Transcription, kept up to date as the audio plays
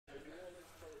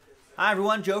Hi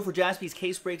everyone, Joe for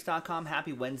JaspysCaseBreaks.com.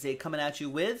 Happy Wednesday, coming at you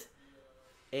with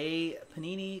a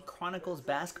Panini Chronicles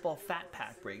Basketball Fat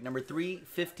Pack break, number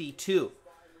 352.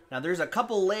 Now there's a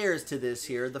couple layers to this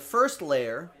here. The first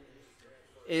layer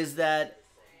is that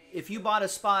if you bought a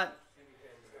spot,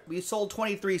 we sold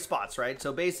 23 spots, right?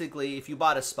 So basically, if you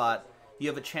bought a spot, you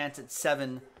have a chance at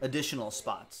 7 additional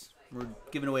spots. We're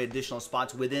giving away additional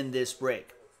spots within this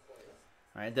break.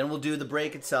 All right, then we'll do the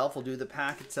break itself. We'll do the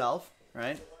pack itself,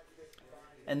 right?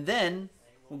 And then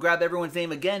we'll grab everyone's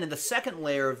name again. And the second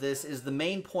layer of this is the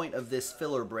main point of this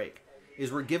filler break,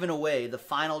 is we're giving away the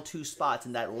final 2 spots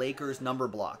in that Lakers number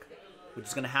block, which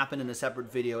is going to happen in a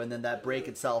separate video, and then that break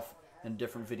itself in a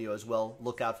different video as well.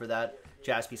 Look out for that,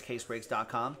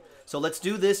 JaspysCaseBreaks.com. So let's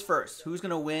do this first. Who's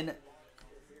going to win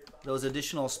those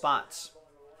additional spots?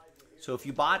 So if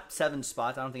you bought 7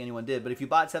 spots, I don't think anyone did, but if you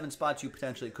bought 7 spots, you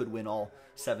potentially could win all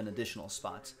 7 additional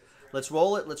spots. Let's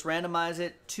roll it. Let's randomize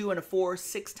it. 2 and a 4,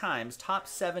 6 times. Top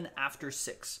 7 after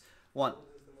 6. 1,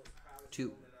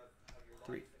 2,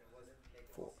 3,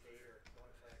 4,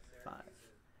 5.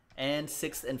 And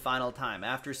 6th and final time.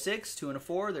 After 6, 2 and a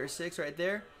 4. There's 6 right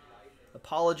there.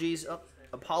 Apologies. Oh,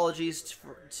 apologies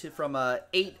from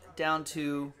 8 down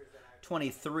to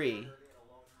 23. We'll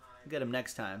get him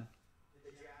next time.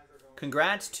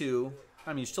 Congrats to,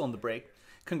 you're still in the break.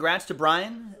 Congrats to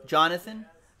Brian, Jonathan,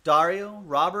 Dario,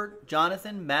 Robert,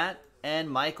 Jonathan, Matt, and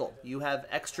Michael. You have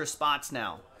extra spots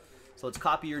now. So let's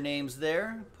copy your names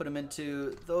there, put them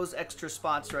into those extra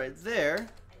spots right there,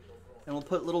 and we'll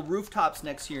put little rooftops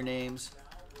next to your names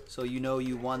so you know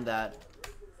you won that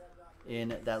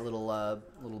in that little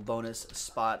little bonus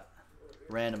spot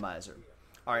randomizer.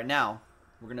 All right, now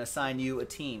we're going to assign you a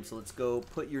team. So let's go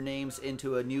put your names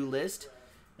into a new list.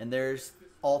 And there's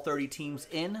all 30 teams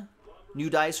in. New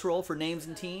dice roll for names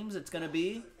and teams. It's going to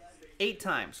be 8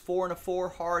 times. 4 and a 4,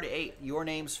 hard 8. Your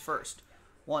names first.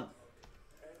 1,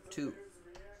 2,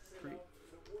 3.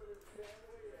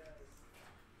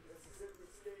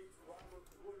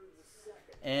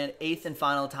 And 8th and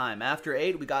final time. After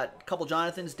 8, we got a couple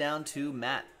Jonathans down to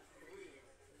Matt.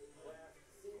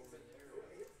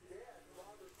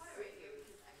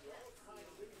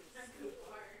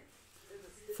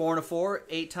 Four and a 4,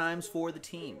 8 times for the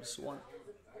teams. 1,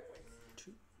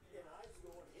 2.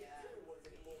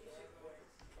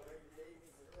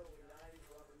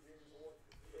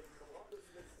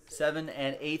 7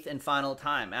 and 8th and final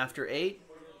time. After 8,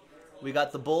 we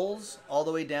got the Bulls all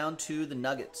the way down to the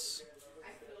Nuggets.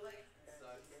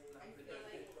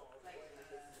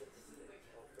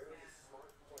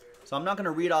 So I'm not going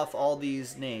to read off all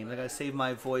these names. I got to save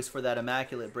my voice for that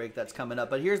immaculate break that's coming up.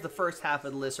 But here's the first half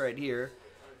of the list right here.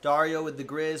 Dario with the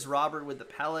Grizz, Robert with the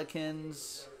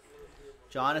Pelicans,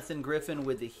 Jonathan Griffin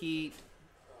with the Heat,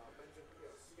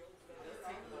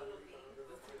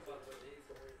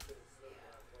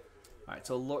 all right,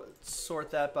 so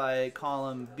sort that by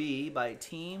column B, by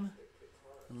team,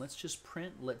 and let's just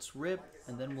print, let's rip,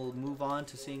 and then we'll move on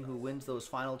to seeing who wins those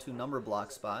final 2 number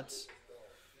block spots.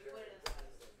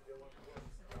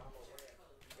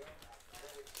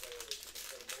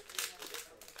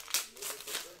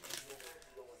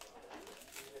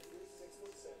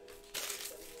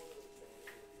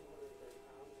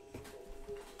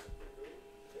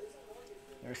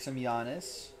 There's some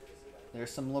Giannis. There's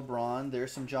some LeBron.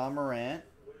 There's some John Morant.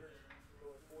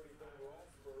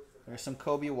 There's some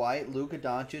Kobe White, Luka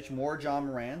Doncic, more John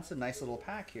Morant. It's a nice little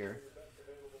pack here.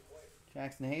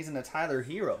 Jackson Hayes and a Tyler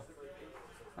Hero.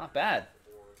 Not bad.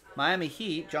 Miami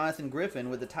Heat, Jonathan Griffin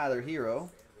with the Tyler Hero.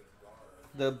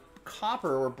 The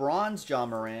copper or bronze John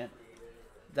Morant,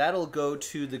 that'll go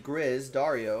to the Grizz,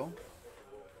 Dario.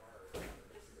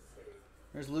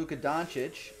 There's Luka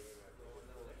Doncic.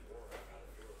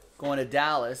 Going to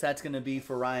Dallas, that's going to be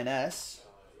for Ryan S.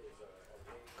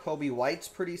 Kobe White's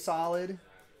pretty solid.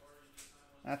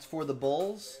 That's for the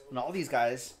Bulls. And all these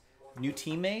guys, new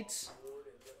teammates.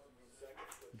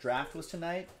 Draft was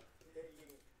tonight.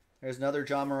 There's another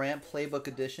John Morant Playbook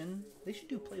edition. They should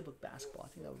do Playbook basketball. I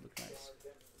think that would look nice.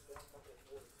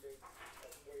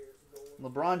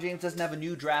 LeBron James doesn't have a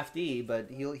new draftee,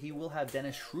 but he will have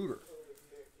Dennis Schroeder.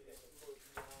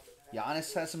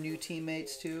 Giannis has some new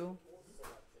teammates too.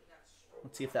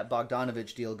 Let's see if that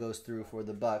Bogdanovich deal goes through for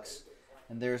the Bucks.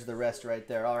 And there's the rest right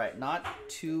there. All right, not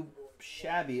too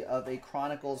shabby of a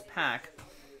Chronicles pack.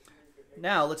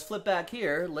 Now, let's flip back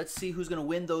here. Let's see who's going to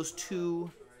win those 2.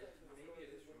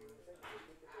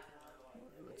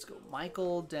 Let's go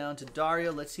Michael down to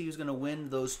Dario. Let's see who's going to win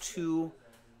those 2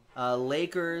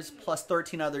 Lakers plus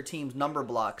 13 other teams number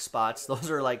block spots.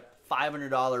 Those are like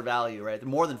 $500 value, right?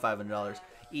 More than $500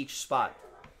 each spot.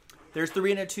 There's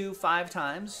 3 and a 2, 5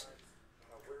 times.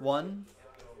 1,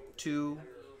 2,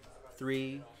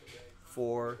 3,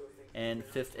 4, and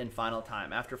 5th and final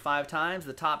time. After 5 times,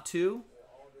 the top 2.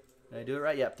 Did I do it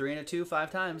right? Yep, 3 and a 2,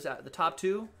 5 times. The top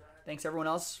 2. Thanks everyone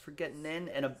else for getting in.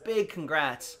 And a big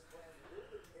congrats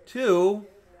to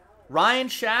Ryan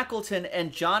Shackleton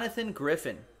and Jonathan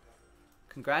Griffin.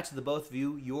 Congrats to the both of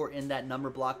you. You're in that number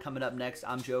block coming up next.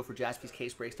 I'm Joe for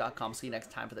JaspysCaseBreaks.com. See you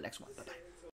next time for the next one. Bye-bye.